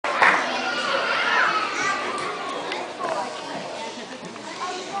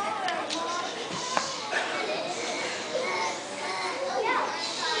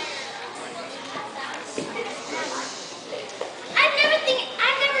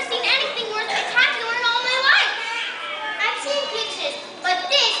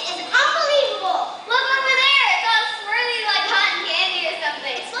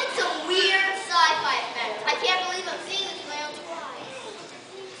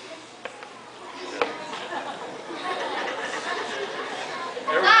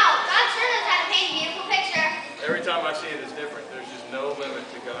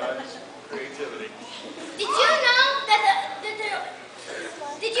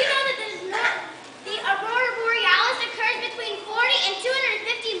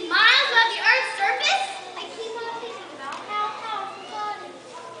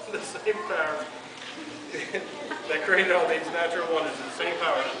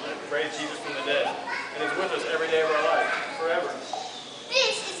raised Jesus from the dead, and is with us every day of our life, forever.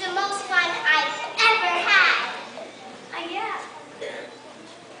 This is the most fun I've ever had. Yeah.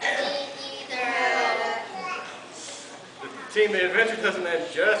 Team, the adventure doesn't end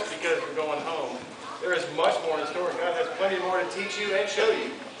just because we're going home. There is much more in store. God has plenty more to teach you and show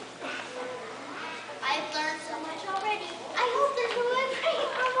you. I've learned so much already. I hope there's room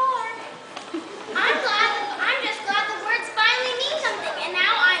for more. I'm just glad the words finally mean something, and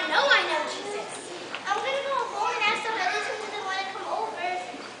now I know Jesus. I'm gonna go home and ask the relatives if they want to come over,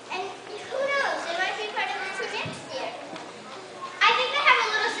 and who knows, they might be part of the trip next year. I think I have a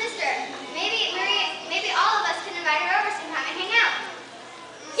little sister. Maybe all of us can invite her over sometime and hang out.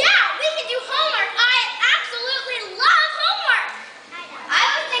 Yeah, we can do homework. I absolutely love homework. I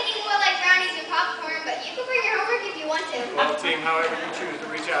was thinking more like brownies and popcorn, but you can bring your homework if you want to. Well, team, however you choose to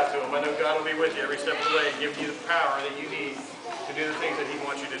reach out to him, I know God will be with you every step of the way and give you the power that you need to do the things that he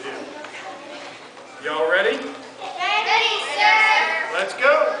wants you to do. Y'all ready? Ready, sir. Let's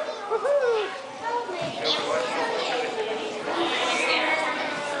go.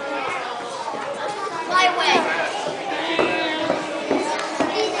 My way.